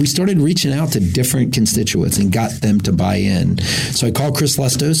so we started reaching out to different constituents and got them to buy in. So I called Chris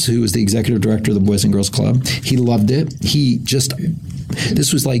Lestos, who was the executive director of the Boys and Girls Club. He loved it.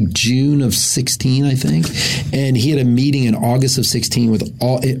 This was like June of 16, I think. And he had a meeting in August of 16 with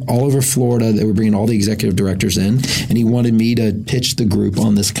all over Florida. They were bringing all the executive directors in. And he wanted me to pitch the group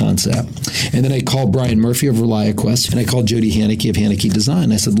on this concept. And then I called Brian Murphy of ReliaQuest, and I called Jody Haneke of Haneke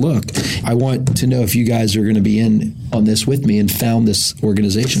Design. I said, look, I want to know if you guys are going to be in on this with me, and found this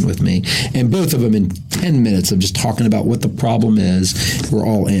organization with me. And both of them, in 10 minutes of just talking about what the problem is, we're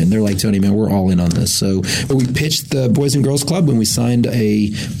all in. They're like, Tony, man, we're all in on this. So we pitched the Boys and Girls Club when we signed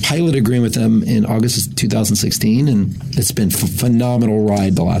a pilot agreement with them in August of 2016, and it's been a phenomenal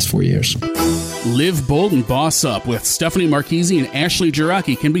ride the last 4 years. Live Bold and Boss Up with Stephanie Marchese and Ashley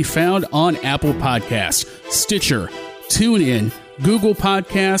Jiraki can be found on Apple Podcasts, Stitcher, TuneIn, Google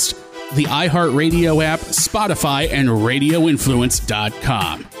Podcast, the iHeartRadio app, Spotify, and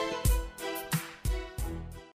RadioInfluence.com.